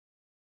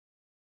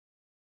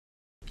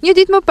Një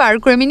ditë më parë,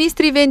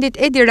 kryeministri i vendit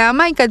Edi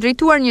Rama i ka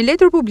drejtuar një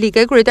letër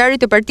publike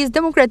kryetarit të Partisë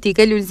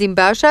Demokratike Rama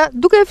Basha,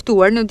 duke e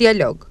ftuar në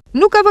dialog.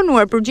 Nuk ka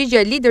vonuar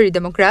përgjigje lideri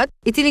demokrat,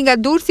 i cili nga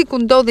Durrësi ku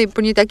ndodhi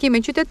për një takim me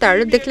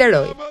qytetarët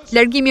deklaroi: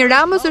 "Largimi i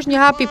Ramës është një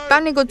hap i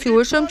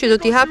panegociueshëm që do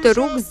t'i hapte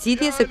rrugë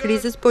zgjidhjes së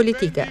krizës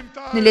politike."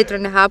 Në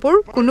letrën e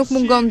hapur, ku nuk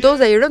mungon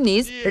doza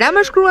ironisë,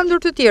 Rama shkrua ndër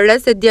të tjera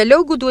se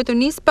dialogu duhet të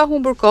nisë pa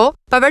humbur kohë,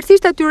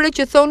 pavarësisht atyre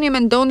që thoni e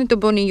mendoni të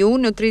bëni ju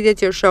në 30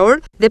 qershor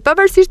dhe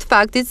pavarësisht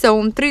faktit se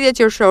unë 30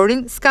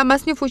 qershorin s'kam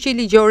asnjë fuqi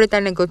ligjore ta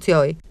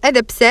negocioj,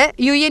 edhe pse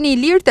ju jeni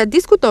i lirë ta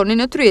diskutoni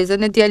në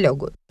tryezën e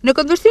dialogut. Në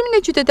konversimin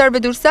e qytetarëve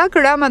durrësak,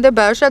 Rama dhe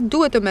Basha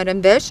duhet të merren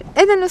vesh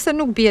edhe nëse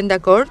nuk bien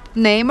dakord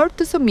në emër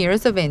të së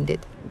mirës së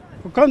vendit.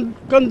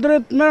 Kanë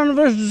drejt merren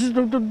vesh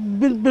të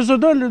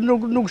bisedojnë,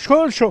 nuk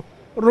shkohet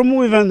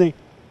rrëmuj vendi.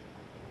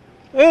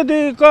 Edi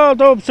ka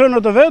ato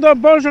opsionet e veta,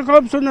 Basha ka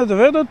opsionet e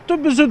veta, të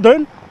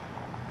bisedojnë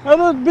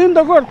edhe të bien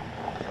dakord.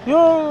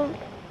 Jo,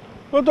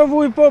 të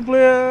vuj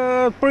populli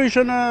të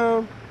prishën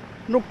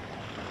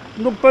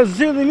nuk pas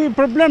zgjidhin një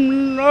problem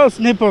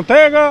as në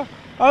hipoteka,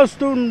 as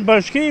të në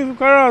bashki,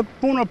 ka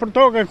puna për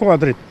tokë e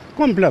kuadrit,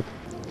 komplet.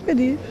 E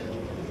di,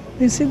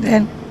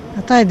 incident,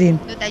 ata e din.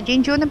 Do ta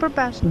gjejnë gjuhën e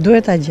përbashkët?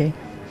 Duhet ta gjej.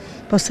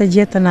 Po se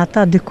gjetën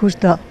ata, dikush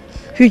do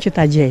hyjë që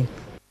ta gjej.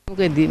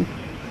 Nuk e din.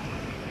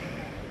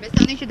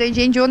 Besoni që do i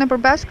gjejnë gjuhën e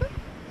përbashkët?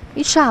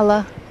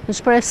 Inshallah, në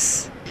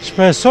shpresë.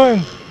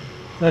 Shpresojnë,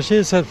 tash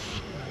se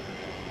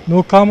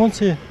nuk ka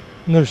mundësi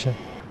ndryshe.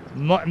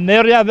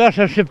 Merrja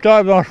vesh e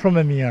shqiptarëve është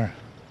shumë e mirë.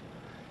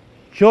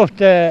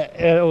 Qofte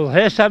e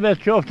udhëhesave,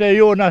 qofte e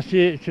jona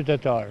si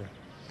qytetarë.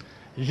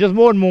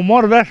 Gjithmonë mu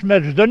marrë vesh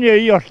me çdo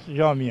njeri është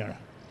gjë e mirë.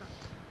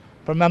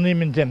 Për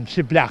mendimin tim,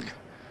 si plak.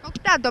 Po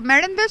këta do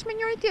merren vesh me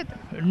njëri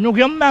tjetër?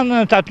 Nuk jam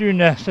mendën të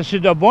atyne se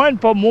si do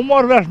bojnë, po mu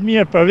marrë vesh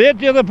mirë për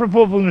veti dhe për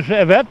popullin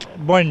e vet,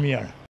 bojnë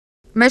mirë.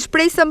 Me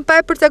shpresën pa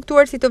e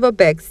përcaktuar si të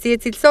vëbek, si e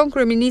cilëson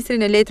kryeministri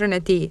në letrën e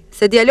tij,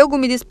 se dialogu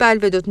midis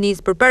palëve do të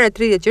nisë përpara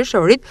 30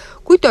 qershorit,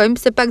 kujtojmë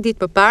se pak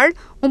ditë më parë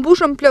u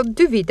mbushën plot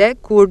 2 vite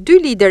kur 2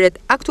 liderët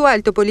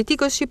aktual të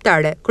politikës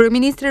shqiptare,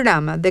 kryeministri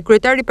Rama dhe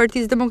kryetari i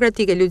Partisë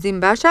Demokratike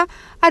Rama Basha,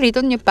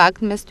 arritën një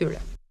pakt mes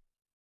tyre.